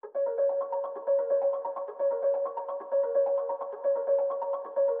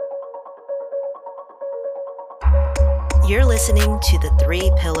You're listening to the Three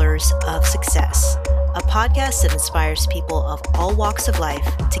Pillars of Success, a podcast that inspires people of all walks of life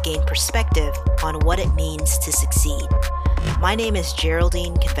to gain perspective on what it means to succeed. My name is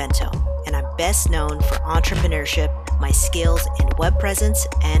Geraldine Convento, and I'm best known for entrepreneurship, my skills in web presence,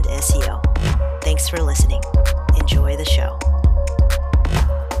 and SEO. Thanks for listening. Enjoy the show.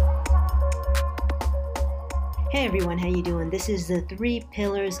 Hey everyone, how you doing? This is the Three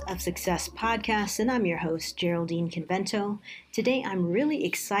Pillars of Success podcast, and I'm your host, Geraldine Convento. Today, I'm really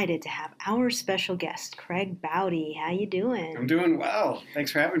excited to have our special guest, Craig Bowdy. How you doing? I'm doing well. Thanks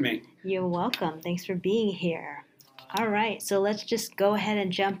for having me. You're welcome. Thanks for being here. All right, so let's just go ahead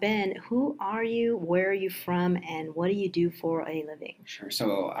and jump in. Who are you? Where are you from? And what do you do for a living? Sure.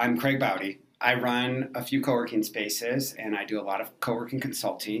 So I'm Craig Bowdy. I run a few co-working spaces, and I do a lot of co-working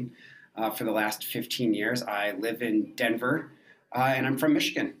consulting. For the last 15 years, I live in Denver, and I'm from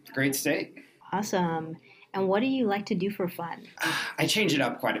Michigan. Great state. Awesome. And what do you like to do for fun? I change it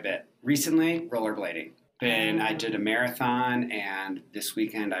up quite a bit. Recently, rollerblading. I did a marathon, and this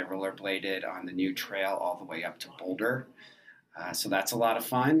weekend I rollerbladed on the new trail all the way up to Boulder. So that's a lot of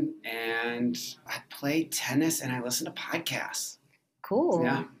fun. And I play tennis, and I listen to podcasts. Cool.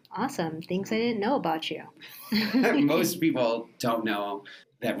 Yeah. Awesome. Things I didn't know about you. Most people don't know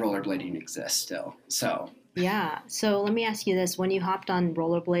that rollerblading exists still. Yeah. So let me ask you this. When you hopped on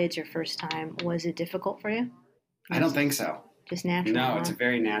rollerblades your first time, was it difficult for you? I don't think so. Just natural? No, huh? it's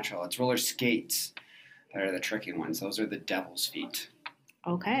very natural. It's roller skates that are the tricky ones. Those are the devil's feet.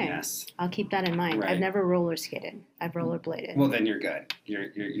 Okay. Yes. I'll keep that in mind. Right. I've never roller skated. I've rollerbladed. Well, then you're good.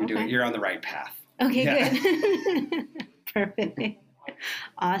 You're Okay. you're on the right path. Okay, Yeah. good. Perfect.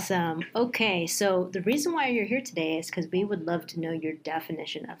 Awesome. Okay, so the reason why you're here today is because we would love to know your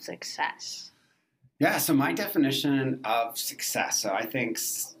definition of success. Yeah, so my definition of success. So I think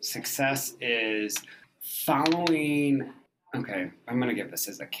success is following. Okay, I'm going to give this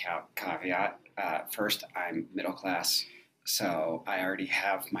as a caveat. First, I'm middle class, so I already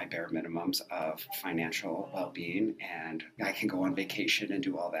have my bare minimums of financial well-being, and I can go on vacation and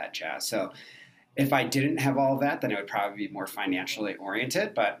do all that jazz. So if I didn't have all of that, then it would probably be more financially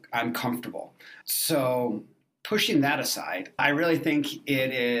oriented, but I'm comfortable. So pushing that aside, I really think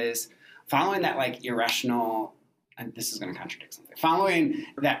it is following that like irrational, and this is going to contradict something, following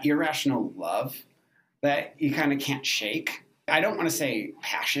that irrational love that you kind of can't shake. I don't want to say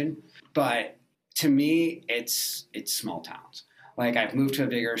passion, but to me, it's small towns. Like I've moved to a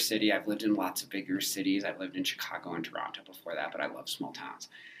bigger city. I've lived in lots of bigger cities. I've lived in Chicago and Toronto before that, but I love small towns.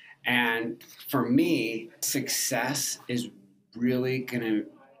 And for me, success is really going to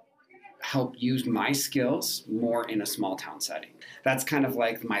help use my skills more in a small town setting. That's kind of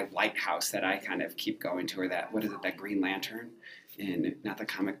like my lighthouse that I kind of keep going to, or that Green Lantern in, not the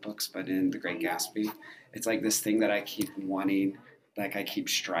comic books, but in The Great Gatsby. It's like this thing that I keep wanting, like I keep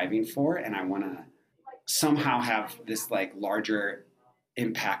striving for, and I want to somehow have this like larger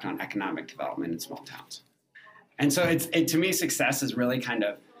impact on economic development in small towns. And so to me, success is really kind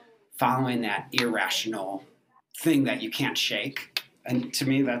of following that irrational thing that you can't shake. And to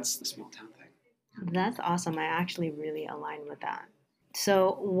me, that's the small town thing. That's awesome. I actually really align with that.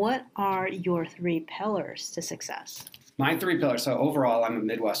 So what are your three pillars to success? My three pillars. So overall, I'm a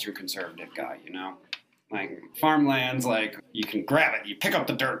Midwestern conservative guy, like farmlands, like you can grab it, you pick up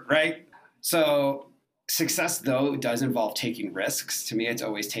the dirt, right? So success, though, does involve taking risks. To me, it's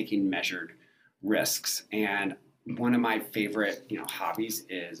always taking measured risks. And one of my favorite, hobbies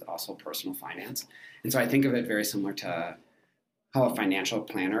is also personal finance. And so I think of it very similar to how a financial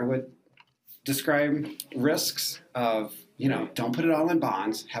planner would describe risks of, don't put it all in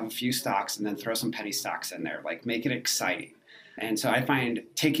bonds, have a few stocks, and then throw some penny stocks in there, like make it exciting. And so I find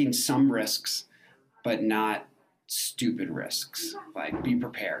taking some risks, but not stupid risks, like be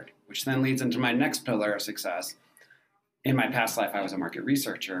prepared, which then leads into my next pillar of success. In my past life, I was a market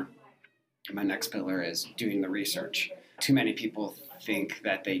researcher. My next pillar is doing the research. Too many people think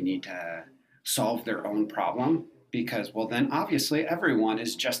that they need to solve their own problem because, well, then obviously everyone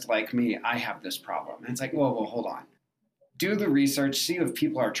is just like me. I have this problem. And it's like, well, hold on. Do the research, see if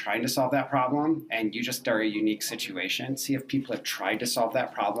people are trying to solve that problem, and you just are a unique situation. See if people have tried to solve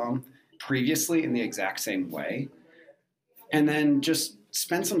that problem previously in the exact same way. And then just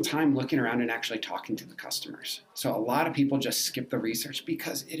spend some time looking around and actually talking to the customers. So a lot of people just skip the research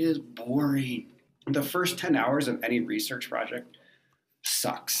because it is boring. The first 10 hours of any research project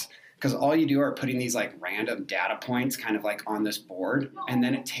sucks because all you do are putting these like random data points kind of like on this board. And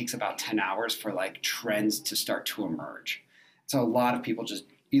then it takes about 10 hours for like trends to start to emerge. So a lot of people just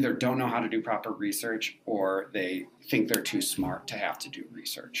either don't know how to do proper research or they think they're too smart to have to do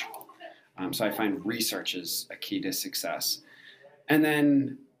research. So I find research is a key to success. And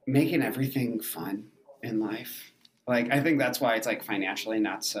then making everything fun in life. Like, I think that's why it's like financially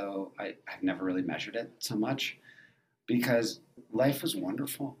not so, I've never really measured it so much because life was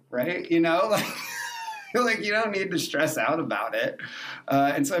wonderful, right? You know, like you don't need to stress out about it.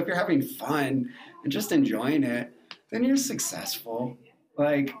 And so if you're having fun and just enjoying it, then you're successful.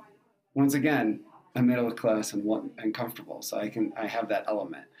 Like, once again, I'm middle class and comfortable, so I have that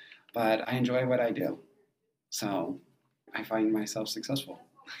element. But I enjoy what I do. So I find myself successful.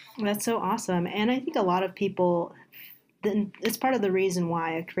 That's so awesome. And I think a lot of people, it's part of the reason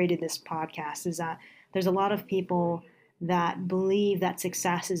why I created this podcast, is that there's a lot of people that believe that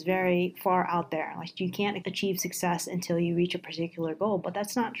success is very far out there. Like, you can't achieve success until you reach a particular goal, but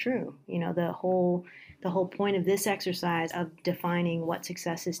that's not true. You know, the whole point of this exercise of defining what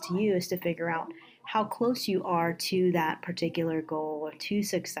success is to you is to figure out how close you are to that particular goal or to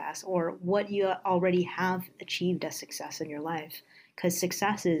success, or what you already have achieved as success in your life. Because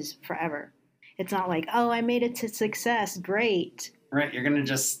success is forever. It's not like, oh, I made it to success. Great. Right. You're going to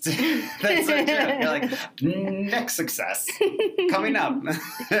just, that's so true. You're like, next success coming up.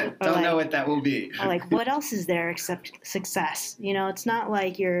 Don't know what that will be. Or like, what else is there except success? You know, it's not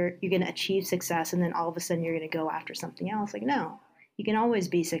like you're going to achieve success and then all of a sudden you're going to go after something else. Like, no, you can always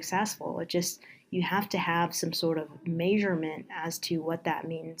be successful. It just, you have to have some sort of measurement as to what that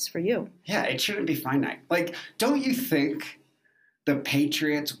means for you. Yeah, it shouldn't be finite. Like, don't you think the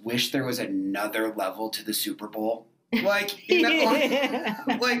Patriots wish there was another level to the Super Bowl? Like, you know,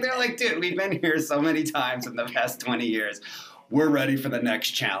 like they're like, dude, we've been here so many times in the past 20 years. We're ready for the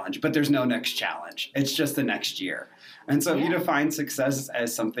next challenge, but there's no next challenge. It's just the next year. And so if you define success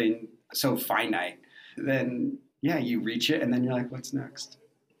as something so finite, then yeah, you reach it and then you're like, what's next?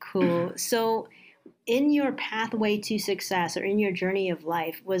 Cool. So in your pathway to success or in your journey of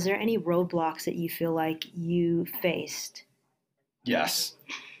life, was there any roadblocks that you feel like you faced? Yes.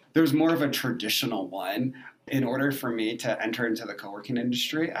 There's more of a traditional one. In order for me to enter into the co-working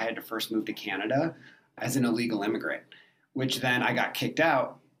industry, I had to first move to Canada as an illegal immigrant, which then I got kicked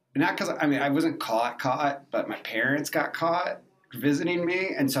out. Not because, I wasn't caught, but my parents got caught visiting me,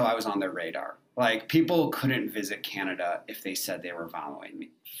 and so I was on their radar. Like, people couldn't visit Canada if they said they were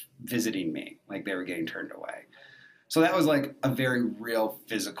visiting me, like they were getting turned away. So that was like a very real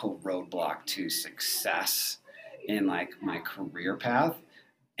physical roadblock to success in like my career path,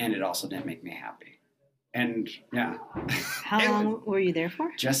 and it also didn't make me happy. And yeah. How long were you there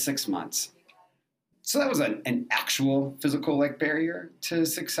for? Just 6 months. So that was an actual physical like barrier to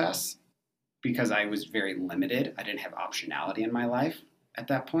success because I was very limited. I didn't have optionality in my life at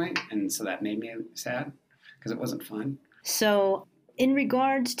that point, and so that made me sad because it wasn't fun. So in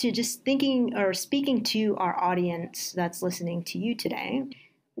regards to just thinking or speaking to our audience that's listening to you today,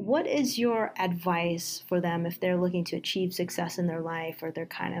 what is your advice for them if they're looking to achieve success in their life, or they're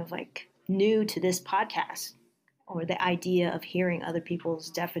kind of like new to this podcast or the idea of hearing other people's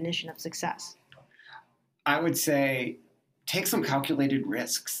definition of success? I would say take some calculated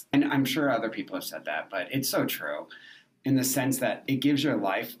risks. And I'm sure other people have said that, but it's so true in the sense that it gives your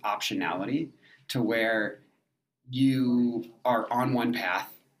life optionality to where you are on one path.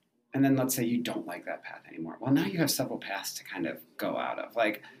 And then let's say you don't like that path anymore. Well, now you have several paths to kind of go out of,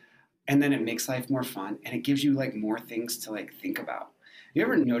 like, and then it makes life more fun and it gives you like more things to like think about. You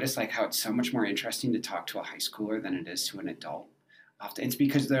ever notice like how it's so much more interesting to talk to a high schooler than it is to an adult? Often it's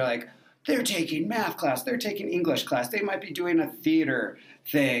because they're taking math class, they're taking English class, they might be doing a theater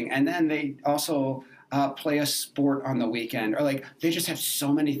thing, and then they also play a sport on the weekend, or like they just have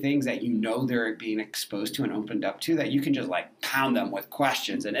so many things that you know they're being exposed to and opened up to that you can just like pound them with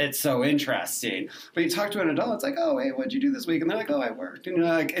questions, and it's so interesting. But you talk to an adult, it's like, oh, hey, what'd you do this week? And they're like, oh, I worked. And you're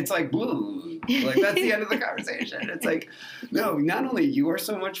like, it's like, blue. Like that's the end of the conversation. It's like, no, not only you are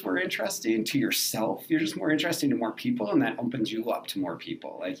so much more interesting to yourself, you're just more interesting to more people, and that opens you up to more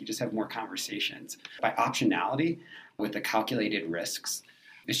people. Like you just have more conversations. By optionality with the calculated risks,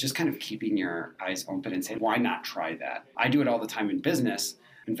 it's just kind of keeping your eyes open and saying, why not try that? I do it all the time in business.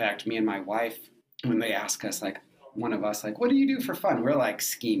 In fact, me and my wife, when they ask us, like, one of us, like, what do you do for fun? We're like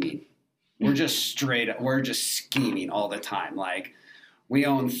scheming. We're just scheming all the time. Like, we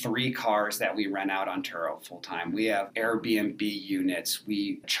own 3 cars that we rent out on Turo full time. We have Airbnb units.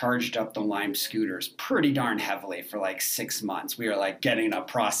 We charged up the Lime scooters pretty darn heavily for like 6 months. We are like getting a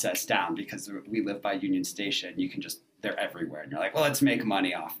process down because we live by Union Station. They're everywhere. And you're like, well, let's make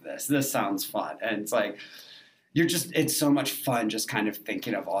money off this. This sounds fun. And it's like, it's so much fun just kind of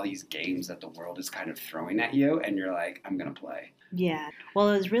thinking of all these games that the world is kind of throwing at you. And you're like, I'm going to play. Yeah. Well,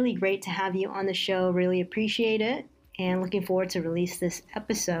 it was really great to have you on the show. Really appreciate it. And looking forward to release this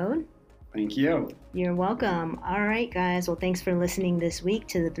episode. Thank you. You're welcome. All right, guys. Well, thanks for listening this week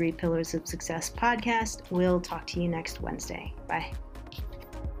to the 3 Pillars of Success podcast. We'll talk to you next Wednesday. Bye.